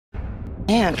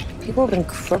Man, people have been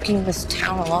croaking in this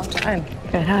town a long time.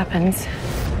 It happens.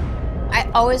 I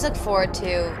always look forward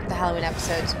to the Halloween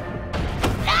episodes.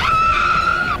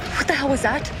 What the hell was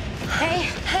that? Hey,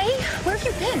 Where have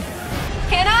you been?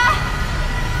 Hannah!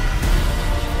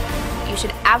 You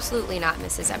should absolutely not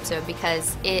miss this episode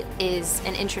because it is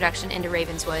an introduction into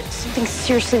Ravenswood. Something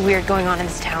seriously weird going on in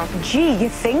this town. Gee, you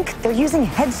think? They're using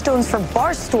headstones for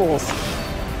bar stools.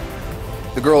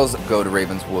 The girls go to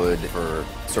Ravenswood for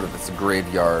sort of this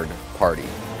graveyard party.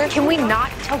 Can we not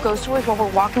tell ghost stories while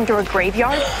we're walking through a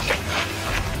graveyard?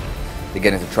 They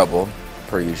get into trouble,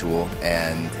 per usual,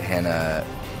 and Hannah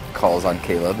calls on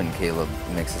Caleb, and Caleb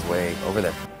makes his way over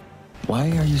there.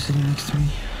 Why are you sitting next to me?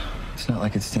 It's not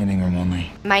like it's standing room only.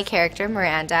 My character,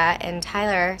 Miranda, and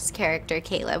Tyler's character,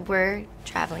 Caleb, were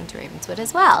traveling to Ravenswood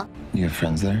as well. You have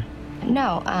friends there?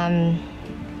 No,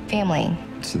 family.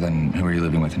 So then who are you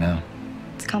living with now?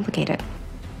 It's complicated.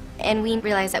 And we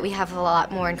realize that we have a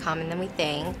lot more in common than we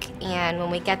think, and when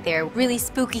we get there, really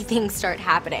spooky things start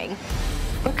happening.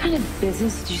 What kind of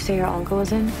business did you say your uncle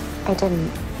was in? I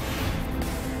didn't.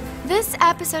 This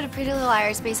episode of Pretty Little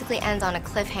Liars basically ends on a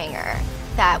cliffhanger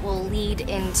that will lead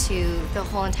into the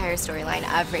whole entire storyline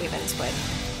of Ravenswood.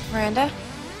 Miranda,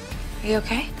 are you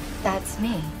okay? That's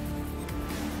me.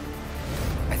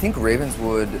 I think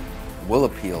Ravenswood will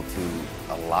appeal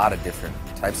to a lot of different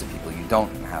types of people. You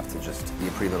don't have to just be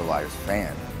a Pretty Little Liars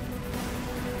fan.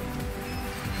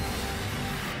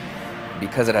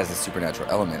 Because it has a supernatural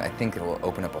element, I think it will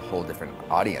open up a whole different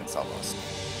audience almost.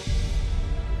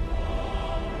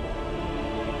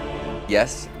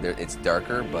 Yes, it's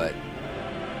darker, but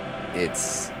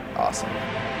it's awesome.